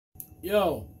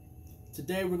Yo,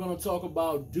 today we're going to talk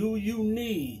about, do you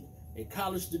need a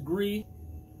college degree,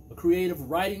 a creative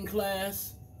writing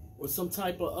class, or some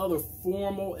type of other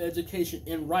formal education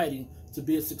in writing to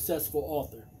be a successful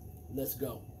author? Let's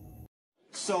go.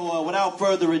 So without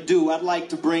further ado, I'd like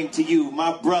to bring to you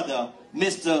my brother,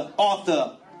 Mr.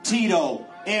 Author Tito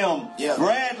M.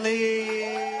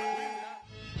 Bradley.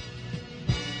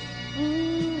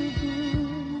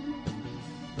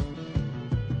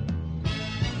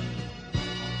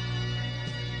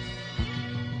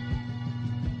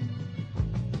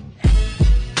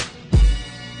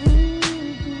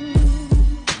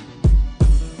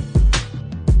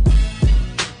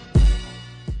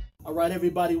 All right,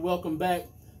 everybody, welcome back.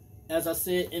 As I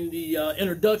said in the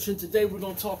introduction, today we're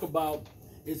going to talk about,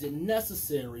 is it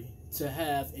necessary to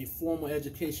have a formal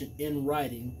education in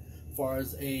writing as far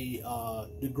as a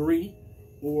degree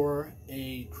or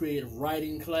a creative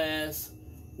writing class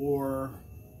or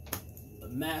a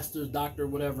master's, doctor,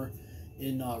 whatever,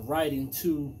 in writing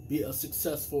to be a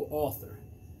successful author?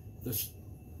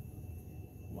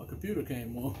 My computer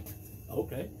came on.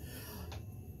 Okay.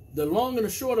 The long and the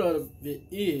short of it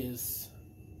is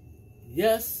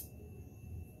yes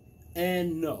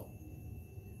and no.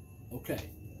 Okay.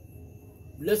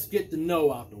 Let's get the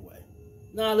no out the way.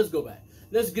 Now let's go back.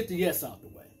 Let's get the yes out the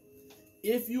way.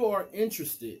 If you are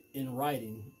interested in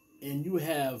writing and you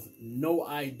have no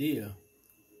idea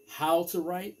how to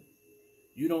write,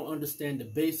 you don't understand the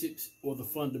basics or the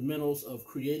fundamentals of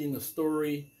creating a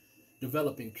story,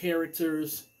 developing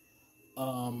characters,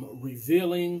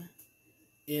 revealing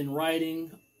in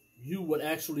writing, you would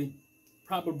actually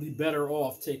probably better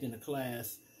off taking a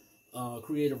class,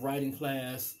 creative writing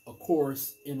class, a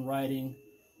course in writing.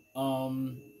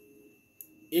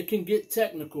 It can get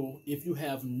technical if you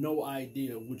have no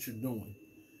idea what you're doing,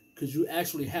 because you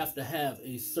actually have to have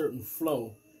a certain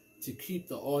flow to keep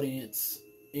the audience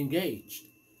engaged.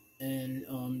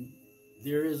 And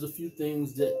there is a few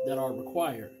things that are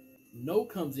required. No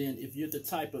comes in if you're the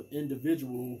type of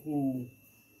individual who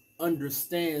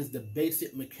understands the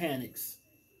basic mechanics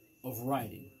of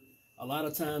writing. A lot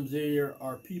of times there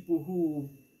are people who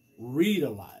read a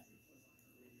lot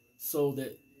so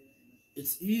that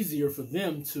it's easier for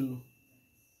them to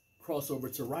cross over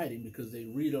to writing because they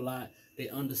read a lot, they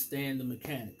understand the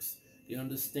mechanics, they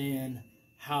understand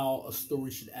how a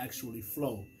story should actually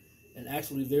flow. And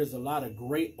actually there's a lot of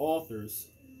great authors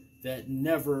that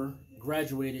never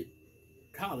graduated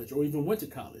college or even went to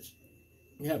college.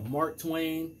 You have Mark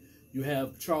Twain, you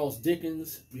have Charles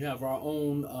Dickens, you have our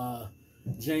own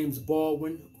James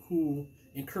Baldwin, who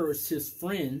encouraged his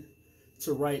friend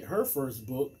to write her first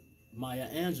book, Maya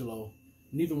Angelou.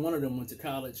 Neither one of them went to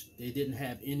college. They didn't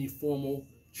have any formal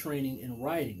training in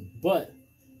writing. But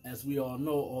as we all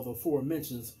know, all the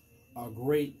aforementioned are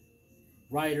great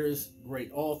writers,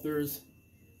 great authors.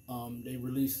 They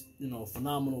release,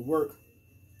 phenomenal work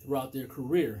throughout their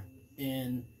career.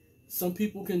 And some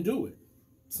people can do it.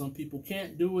 Some people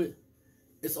can't do it.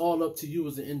 It's all up to you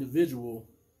as an individual,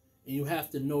 and you have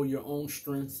to know your own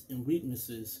strengths and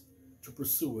weaknesses to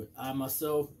pursue it. I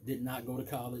myself did not go to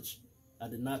college. I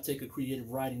did not take a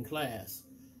creative writing class.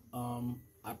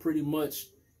 I pretty much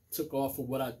took off of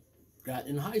what I got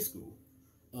in high school.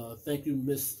 Thank you,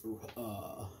 Miss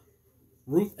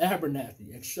Ruth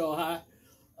Abernathy at Shaw High.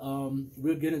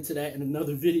 We'll get into that in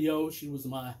another video. She was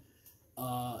my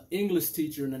English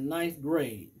teacher in the 9th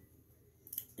grade.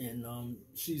 And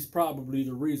she's probably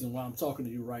the reason why I'm talking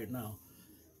to you right now.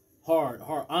 Hard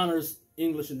honors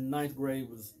English in the 9th grade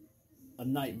was a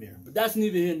nightmare. But that's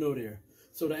neither here nor there.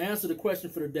 So to answer the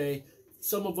question for the day,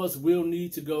 some of us will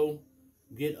need to go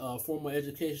get a formal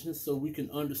education so we can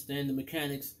understand the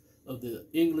mechanics of the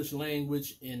English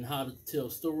language and how to tell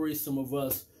stories. Some of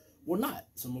us will not.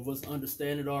 Some of us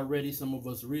understand it already. Some of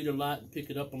us read a lot and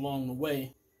pick it up along the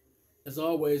way. As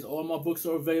always, all my books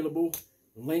are available.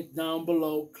 Link down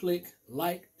below. Click,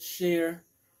 like, share,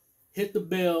 hit the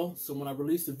bell, so when I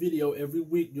release a video every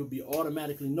week, you'll be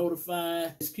automatically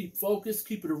notified. Just keep focused,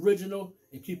 keep it original,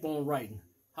 and keep on writing.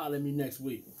 Holler at me next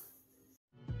week.